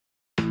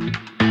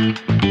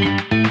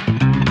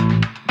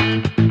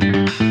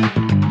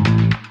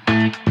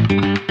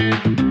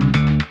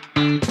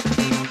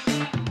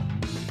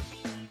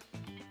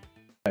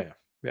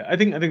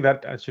think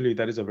that actually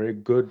that is a very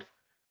good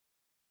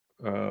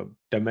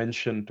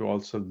dimension to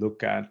also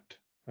look at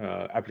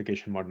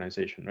application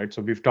modernization, right?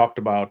 So we've talked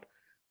about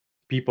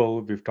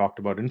people, we've talked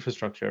about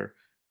infrastructure,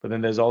 but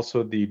then there's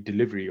also the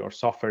delivery or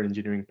software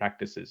engineering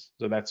practices.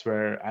 So that's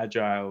where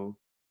agile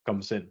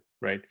comes in,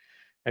 right?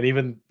 And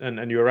even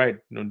and you're right,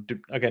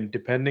 again,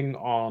 depending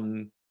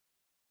on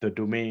the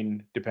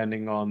domain,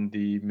 depending on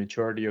the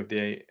maturity of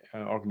the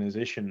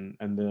organization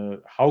and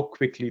the how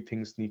quickly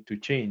things need to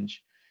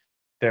change,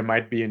 there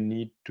might be a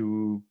need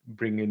to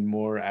bring in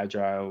more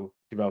agile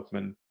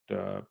development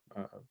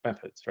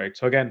methods, right?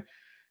 So again,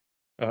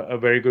 a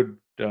very good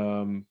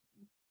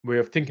way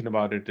of thinking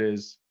about it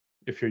is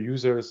if your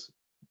users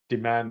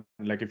demand,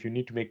 like if you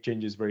need to make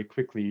changes very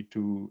quickly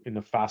to in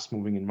a fast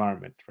moving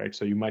environment, right?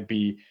 So you might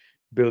be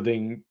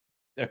building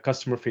a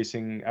customer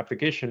facing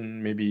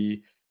application,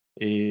 maybe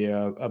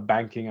a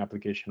banking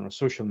application or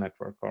social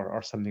network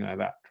or something like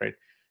that, right?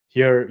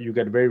 Here you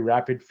get very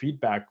rapid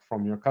feedback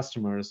from your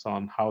customers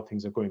on how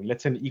things are going.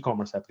 Let's say an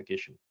e-commerce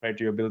application, right?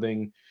 You're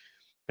building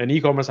an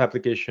e-commerce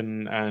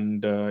application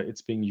and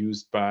it's being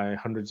used by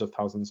hundreds of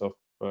thousands of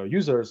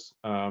users,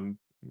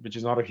 which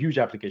is not a huge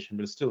application,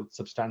 but it's still a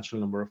substantial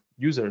number of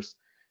users.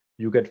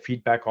 You get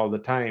feedback all the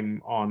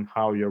time on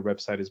how your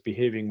website is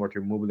behaving, what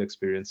your mobile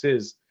experience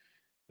is.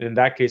 In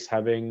that case,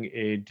 having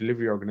a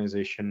delivery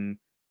organization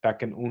that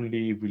can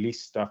only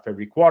release stuff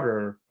every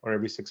quarter or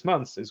every 6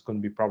 months is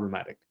going to be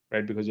problematic,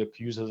 right? Because your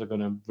users are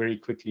going to very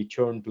quickly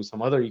churn to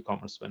some other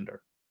e-commerce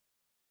vendor.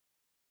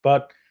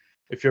 But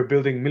if you're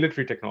building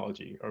military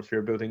technology, or if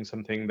you're building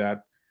something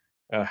that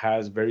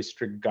has very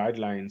strict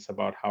guidelines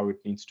about how it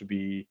needs to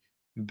be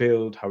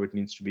built, how it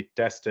needs to be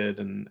tested,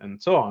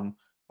 and so on,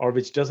 or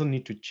which doesn't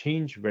need to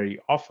change very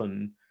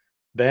often,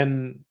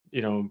 then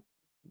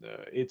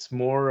it's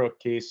more a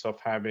case of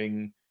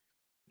having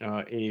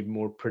a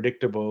more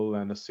predictable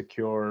and a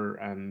secure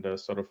and a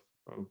sort of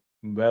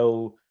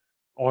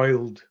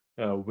well-oiled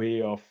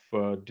way of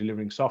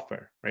delivering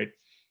software, right?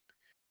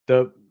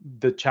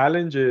 The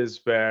challenge is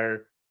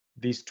where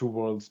these two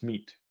worlds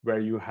meet, where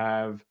you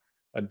have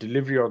a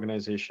delivery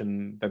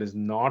organization that is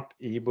not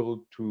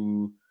able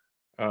to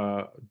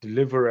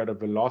deliver at a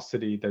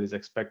velocity that is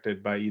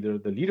expected by either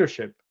the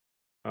leadership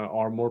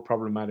or more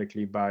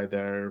problematically by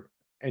their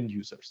end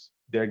users.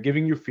 They're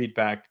giving you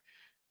feedback,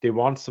 they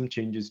want some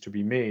changes to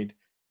be made,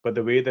 but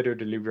the way that your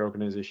delivery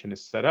organization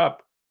is set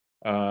up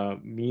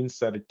means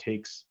that it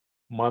takes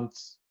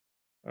months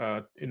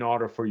in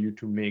order for you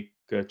to make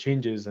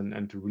changes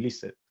and to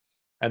release it.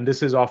 And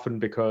this is often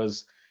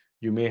because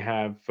you may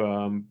have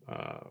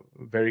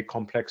very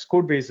complex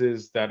code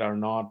bases that are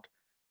not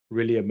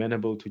really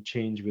amenable to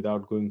change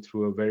without going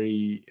through a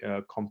very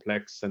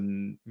complex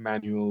and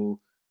manual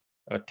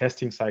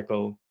testing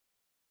cycle.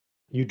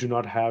 You do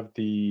not have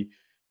the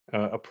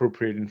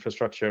appropriate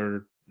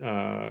infrastructure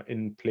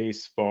in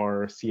place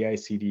for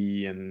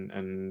CI/CD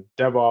and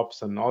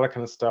DevOps and all that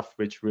kind of stuff,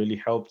 which really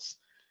helps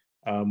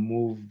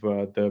move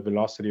the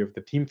velocity of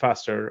the team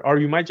faster. Or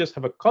you might just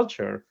have a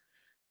culture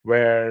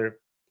where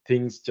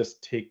things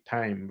just take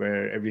time,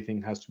 where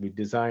everything has to be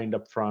designed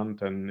up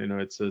front, and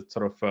it's a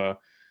sort of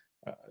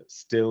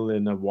still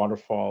in a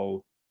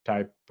waterfall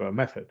type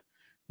method.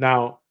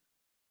 Now,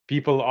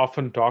 people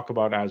often talk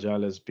about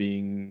agile as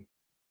being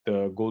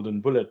the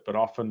golden bullet, but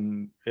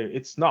often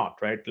it's not,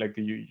 right? Like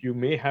you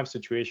may have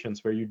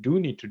situations where you do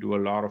need to do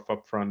a lot of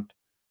upfront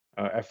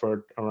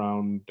effort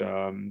around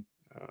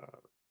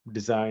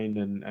design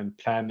and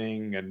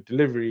planning and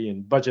delivery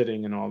and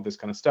budgeting and all this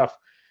kind of stuff,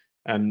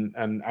 and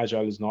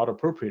agile is not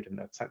appropriate in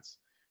that sense.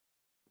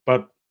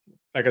 But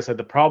like I said,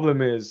 the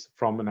problem is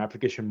from an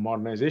application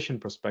modernization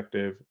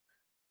perspective,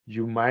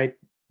 you might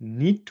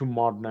need to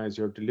modernize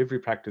your delivery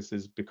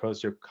practices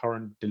because your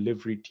current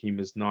delivery team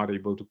is not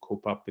able to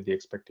cope up with the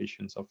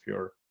expectations of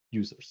your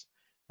users.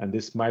 And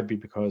this might be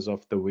because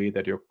of the way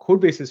that your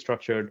code base is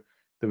structured,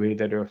 the way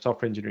that your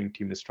software engineering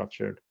team is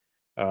structured,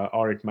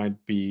 or it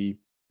might be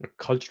a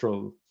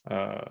cultural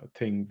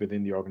thing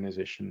within the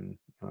organization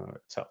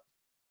itself.